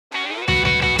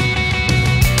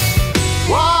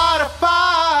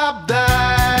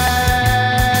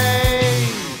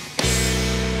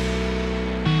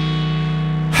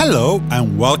Hello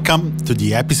and welcome to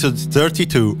the episode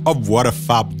 32 of What a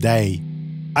Fab Day.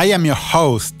 I am your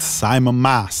host, Simon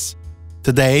Mas.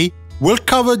 Today, we'll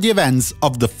cover the events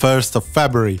of the 1st of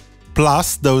February,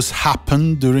 plus those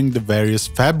happened during the various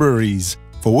Februaries,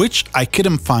 for which I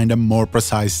couldn't find a more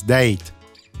precise date.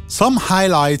 Some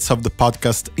highlights of the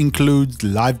podcast include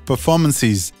live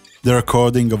performances, the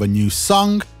recording of a new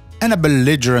song, and a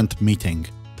belligerent meeting.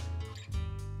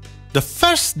 The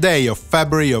first day of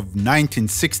February of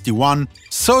 1961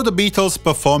 saw the Beatles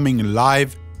performing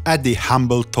live at the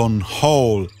Hambleton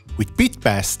Hall, with Pete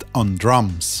Best on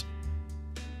drums.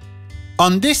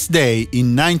 On this day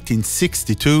in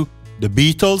 1962, the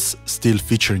Beatles, still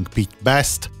featuring Pete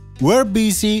Best, were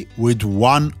busy with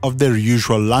one of their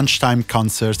usual lunchtime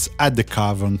concerts at the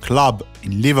Cavern Club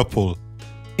in Liverpool.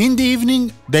 In the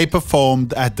evening, they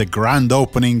performed at the grand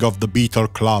opening of the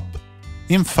Beatle Club.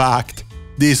 In fact,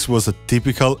 this was a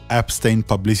typical Epstein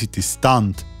publicity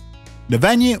stunt. The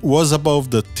venue was above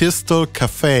the Tistle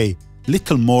Cafe,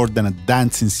 little more than a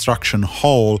dance instruction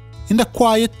hall in the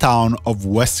quiet town of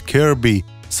West Kirby,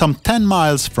 some 10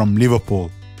 miles from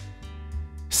Liverpool.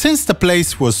 Since the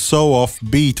place was so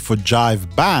offbeat for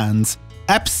jive bands,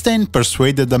 Epstein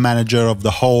persuaded the manager of the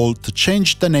hall to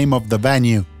change the name of the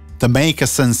venue to make a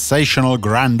sensational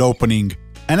grand opening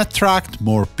and attract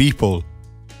more people.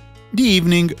 The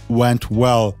evening went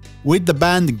well, with the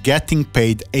band getting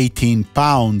paid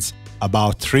 £18,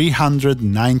 about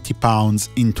 £390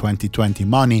 in 2020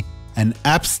 money, and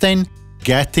Epstein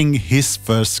getting his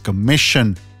first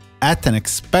commission at an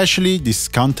especially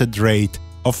discounted rate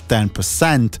of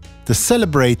 10% to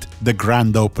celebrate the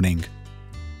grand opening.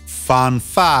 Fun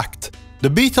fact: the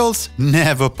Beatles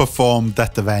never performed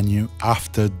at the venue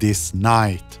after this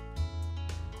night.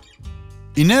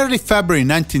 In early February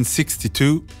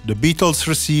 1962, the Beatles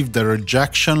received a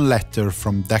rejection letter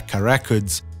from Decca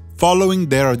Records following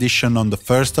their audition on the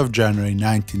 1st of January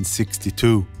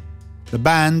 1962. The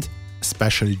band,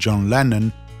 especially John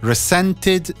Lennon,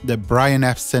 resented that Brian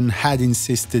Epstein had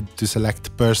insisted to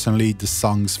select personally the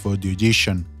songs for the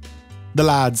audition. The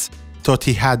lads thought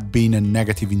he had been a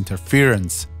negative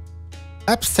interference.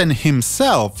 Epstein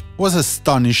himself was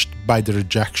astonished by the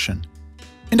rejection.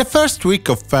 In the first week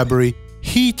of February,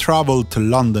 he travelled to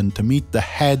London to meet the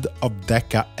head of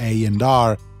Decca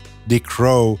A&R, Dick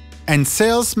Rowe, and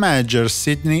sales manager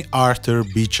Sidney Arthur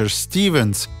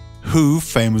Beecher-Stevens, who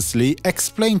famously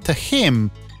explained to him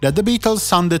that the Beatles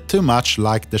sounded too much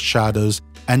like the Shadows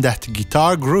and that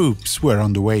guitar groups were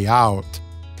on the way out.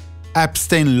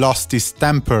 Epstein lost his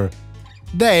temper.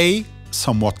 They,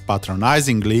 somewhat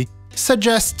patronizingly,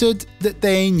 suggested that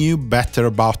they knew better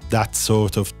about that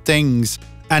sort of things,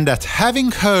 and that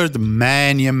having heard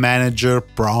many a manager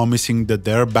promising that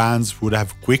their bands would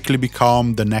have quickly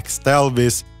become the next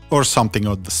Elvis or something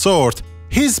of the sort,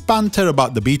 his banter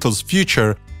about the Beatles'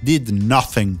 future did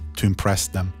nothing to impress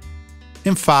them.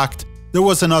 In fact, there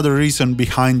was another reason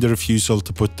behind the refusal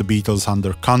to put the Beatles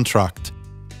under contract.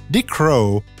 Dick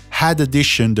Rowe had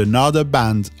auditioned another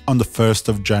band on the 1st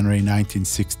of January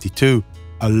 1962,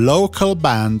 a local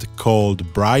band called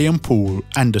Brian Poole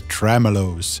and the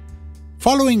Tremolos.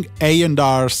 Following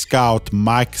A&R scout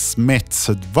Mike Smith's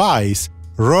advice,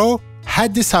 Rowe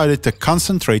had decided to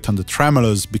concentrate on the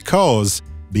Tremolos because,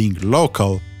 being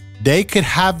local, they could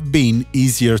have been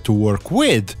easier to work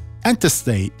with and to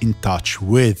stay in touch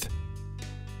with.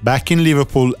 Back in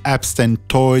Liverpool, Epstein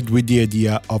toyed with the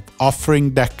idea of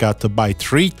offering Decca to buy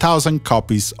 3,000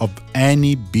 copies of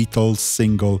any Beatles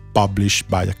single published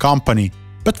by the company,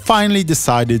 but finally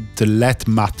decided to let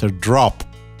matter drop,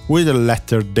 with a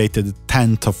letter dated the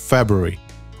 10th of February.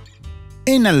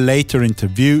 In a later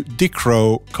interview, Dick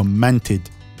Rowe commented,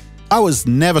 "I was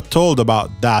never told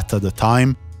about that at the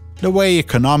time. The way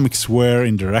economics were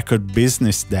in the record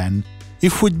business then,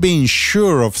 if we'd been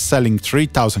sure of selling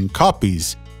 3,000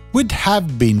 copies, we'd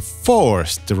have been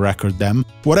forced to record them,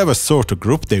 whatever sort of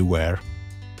group they were."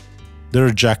 The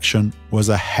rejection was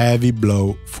a heavy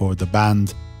blow for the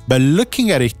band, but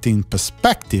looking at it in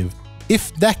perspective,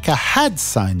 if Decca had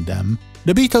signed them,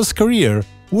 the Beatles' career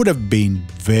would have been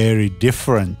very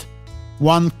different.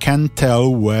 One can't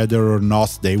tell whether or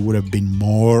not they would have been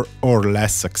more or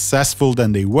less successful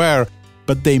than they were,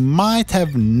 but they might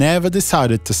have never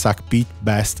decided to sack Pete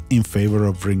Best in favor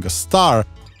of Ringo Starr,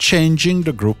 changing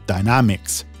the group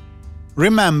dynamics.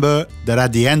 Remember that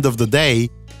at the end of the day,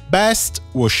 Best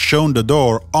was shown the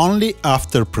door only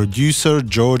after producer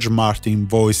George Martin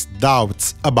voiced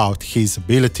doubts about his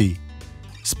ability.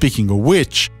 Speaking of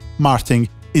which, Martin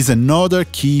is another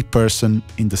key person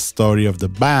in the story of the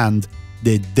band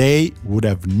that they would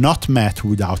have not met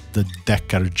without the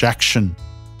Decca rejection.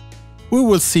 We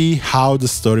will see how the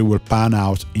story will pan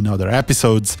out in other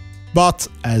episodes, but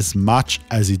as much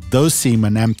as it does seem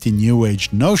an empty New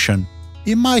Age notion,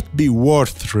 it might be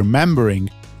worth remembering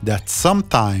that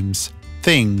sometimes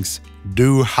things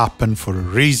do happen for a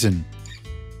reason.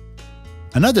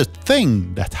 Another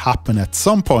thing that happened at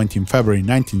some point in February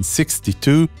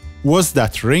 1962 was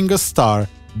that Ringo Starr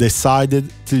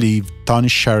decided to leave Tony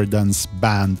Sheridan's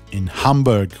band in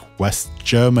Hamburg, West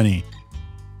Germany.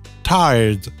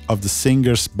 Tired of the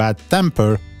singer's bad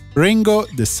temper, Ringo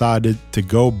decided to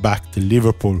go back to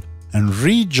Liverpool and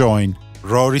rejoin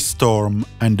Rory Storm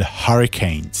and the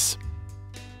Hurricanes.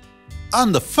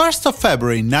 On the 1st of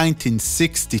February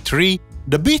 1963,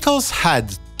 the Beatles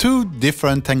had two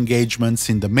different engagements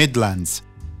in the Midlands.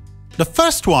 The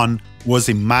first one was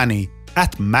in Mani,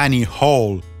 at Mani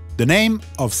Hall, the name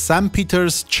of St.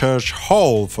 Peter's Church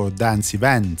Hall for dance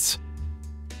events.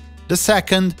 The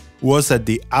second was at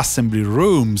the Assembly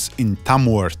Rooms in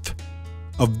Tamworth.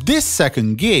 Of this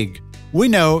second gig, we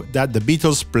know that the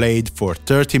Beatles played for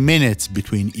 30 minutes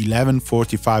between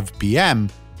 11:45 p.m.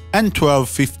 and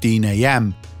 12:15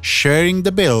 a.m., sharing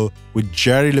the bill with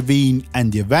Jerry Levine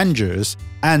and the Avengers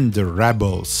and the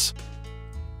Rebels.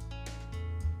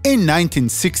 In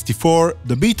 1964,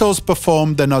 the Beatles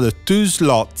performed another two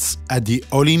slots at the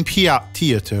Olympia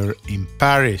Theatre in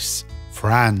Paris,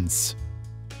 France.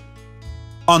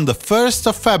 On the 1st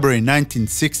of February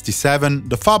 1967,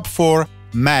 the Fab Four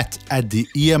met at the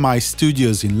EMI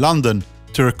Studios in London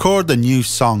to record a new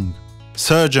song,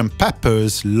 Sgt.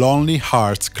 Pepper's Lonely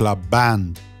Hearts Club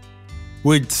Band.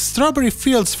 With Strawberry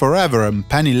Fields Forever and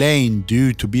Penny Lane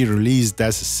due to be released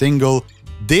as a single,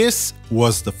 this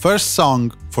was the first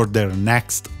song for their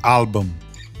next album.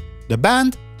 The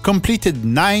band completed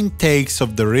 9 takes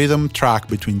of the rhythm track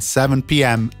between 7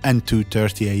 p.m. and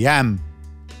 2:30 a.m.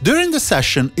 During the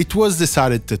session, it was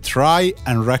decided to try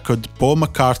and record Paul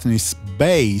McCartney's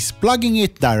bass, plugging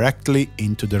it directly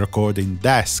into the recording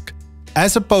desk,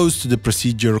 as opposed to the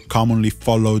procedure commonly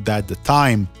followed at the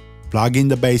time, plug in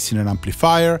the bass in an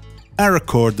amplifier and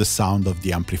record the sound of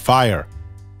the amplifier.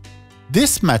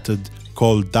 This method,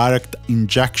 called direct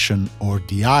injection or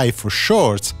DI for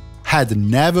short, had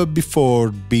never before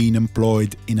been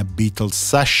employed in a Beatles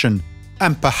session,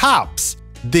 and perhaps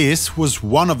this was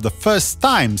one of the first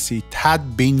times it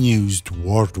had been used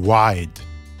worldwide.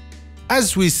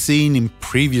 As we've seen in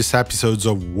previous episodes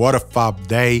of What a Fab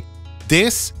Day,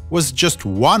 this was just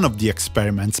one of the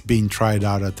experiments being tried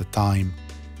out at the time.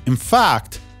 In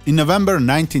fact, in November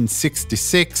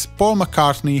 1966, Paul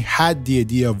McCartney had the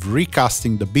idea of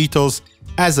recasting the Beatles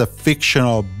as a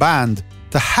fictional band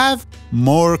to have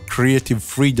more creative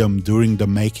freedom during the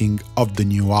making of the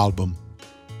new album.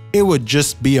 It would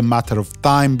just be a matter of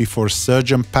time before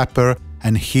Sgt. Pepper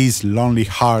and his Lonely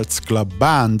Hearts Club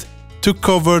Band took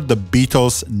over the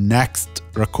Beatles' next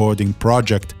recording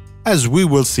project, as we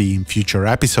will see in future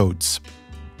episodes.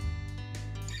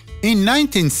 In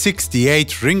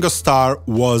 1968, Ringo Starr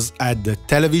was at the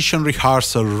television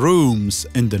rehearsal rooms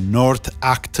in the North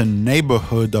Acton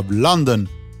neighbourhood of London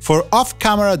for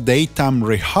off-camera daytime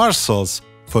rehearsals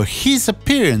for his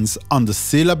appearance on the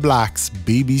Cilla Black's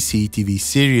BBC TV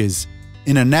series,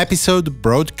 in an episode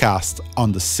broadcast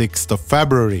on the 6th of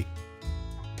February.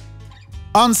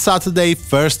 On Saturday,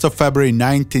 1st of February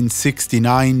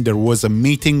 1969, there was a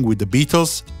meeting with the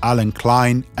Beatles, Alan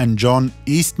Klein and John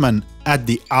Eastman at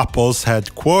the Apple's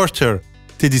headquarters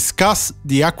to discuss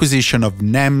the acquisition of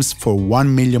NEMS for £1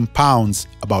 million,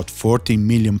 about £14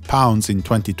 million in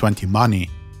 2020 money.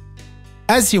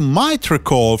 As you might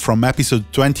recall from episode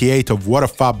 28 of What a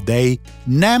Fab Day,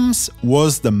 NEMS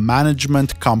was the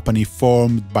management company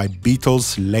formed by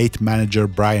Beatles' late manager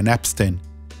Brian Epstein.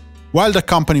 While the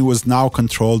company was now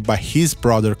controlled by his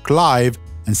brother Clive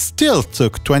and still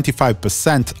took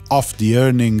 25% of the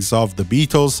earnings of the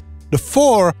Beatles, the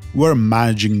four were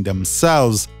managing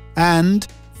themselves and,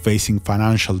 facing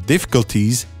financial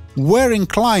difficulties, were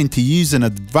inclined to use an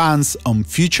advance on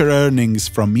future earnings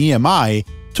from EMI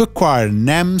to acquire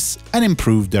NEMS and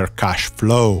improve their cash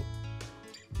flow.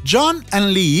 John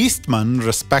and Lee Eastman,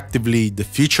 respectively the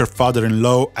future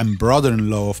father-in-law and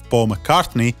brother-in-law of Paul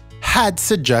McCartney, had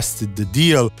suggested the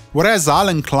deal, whereas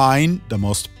Alan Klein, the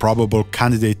most probable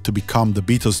candidate to become the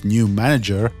Beatles' new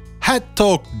manager, had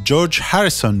talked George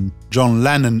Harrison, John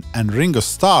Lennon and Ringo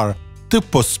Starr to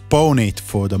postpone it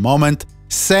for the moment,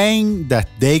 saying that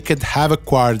they could have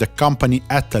acquired the company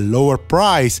at a lower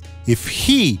price if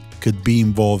he could be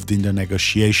involved in the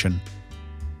negotiation.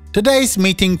 Today's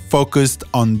meeting focused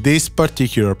on this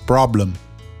particular problem.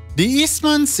 The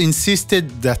Eastmans insisted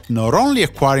that not only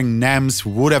acquiring NEMS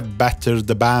would have bettered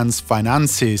the band's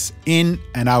finances in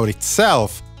and out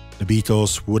itself, The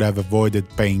Beatles would have avoided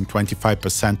paying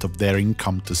 25% of their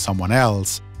income to someone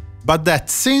else, but that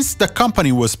since the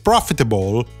company was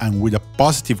profitable and with a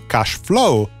positive cash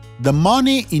flow, the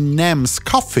money in Nem's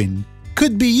coffin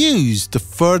could be used to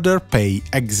further pay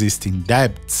existing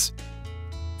debts.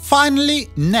 Finally,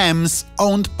 Nems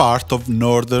owned part of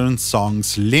Northern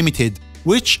Songs Limited,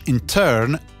 which in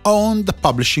turn owned the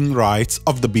publishing rights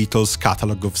of the Beatles'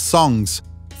 catalogue of songs.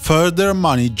 Further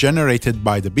money generated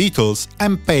by the Beatles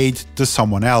and paid to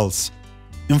someone else.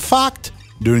 In fact,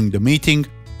 during the meeting,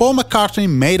 Paul McCartney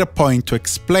made a point to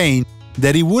explain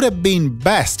that it would have been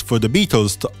best for the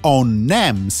Beatles to own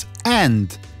Nems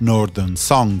and Northern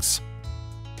Songs.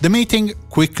 The meeting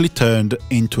quickly turned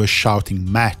into a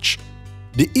shouting match.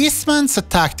 The Eastmans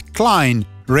attacked Klein,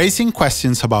 raising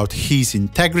questions about his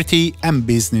integrity and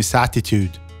business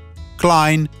attitude.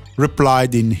 Klein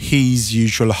replied in his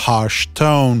usual harsh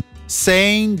tone,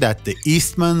 saying that the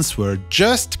Eastmans were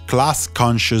just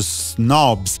class-conscious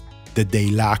snobs, that they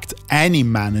lacked any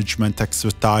management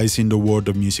expertise in the world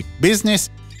of music business,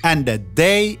 and that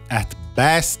they, at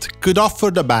best, could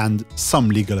offer the band some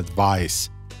legal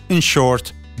advice. In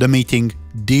short, the meeting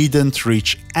didn't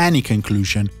reach any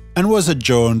conclusion and was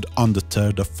adjourned on the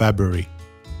 3rd of February.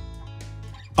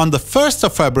 On the 1st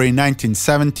of February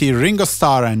 1970, Ringo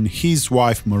Starr and his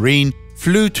wife Maureen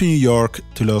flew to New York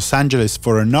to Los Angeles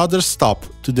for another stop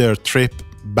to their trip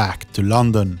back to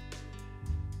London.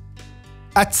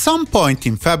 At some point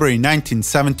in February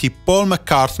 1970, Paul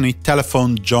McCartney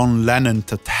telephoned John Lennon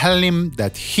to tell him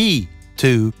that he,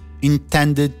 too,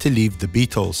 intended to leave the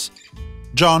Beatles.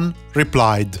 John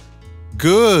replied,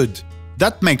 "Good,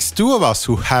 that makes two of us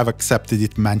who have accepted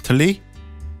it mentally."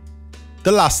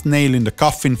 The last nail in the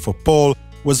coffin for Paul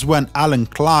was when Alan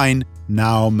Klein,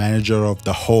 now manager of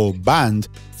the whole band,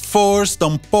 forced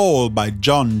on Paul by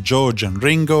John, George and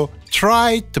Ringo,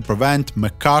 tried to prevent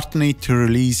McCartney to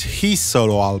release his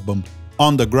solo album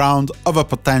on the ground of a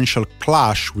potential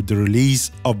clash with the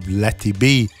release of Let It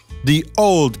Be, the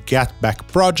old Get Back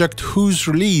project whose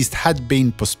release had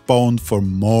been postponed for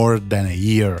more than a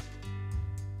year.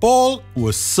 Paul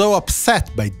was so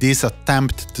upset by this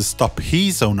attempt to stop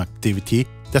his own activity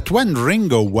that when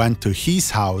Ringo went to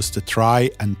his house to try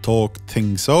and talk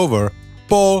things over,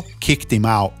 Paul kicked him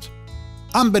out.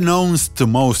 Unbeknownst to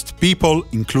most people,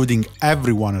 including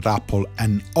everyone at Apple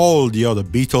and all the other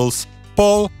Beatles,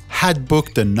 Paul had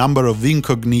booked a number of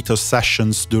incognito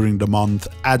sessions during the month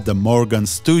at the Morgan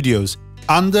Studios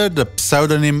under the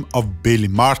pseudonym of Billy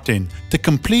Martin to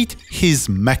complete his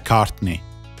McCartney.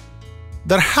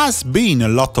 There has been a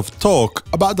lot of talk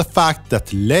about the fact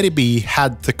that Let It Be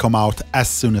had to come out as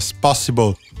soon as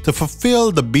possible to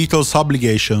fulfill the Beatles'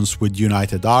 obligations with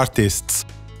United Artists,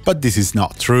 but this is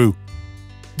not true.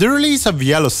 The release of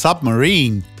Yellow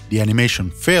Submarine, the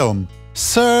animation film,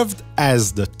 served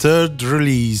as the third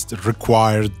release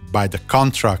required by the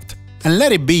contract, and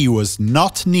Let It Be was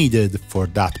not needed for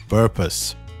that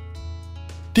purpose.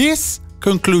 This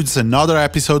concludes another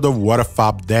episode of What a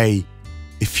Fab Day.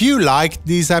 If you liked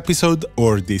this episode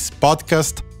or this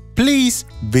podcast, please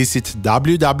visit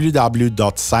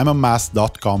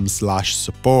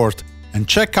www.simonmas.com/support and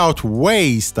check out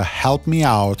ways to help me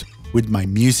out with my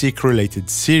music-related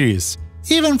series,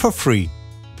 even for free.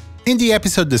 In the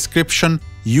episode description,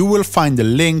 you will find a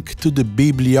link to the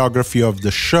bibliography of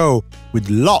the show with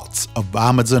lots of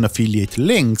Amazon affiliate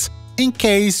links in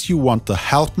case you want to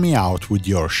help me out with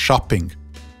your shopping.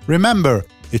 Remember,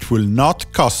 it will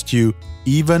not cost you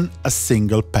even a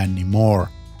single penny more.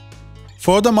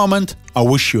 For the moment, I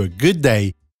wish you a good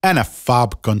day and a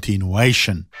fab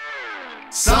continuation.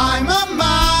 Simon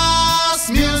Mas,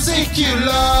 music you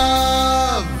love.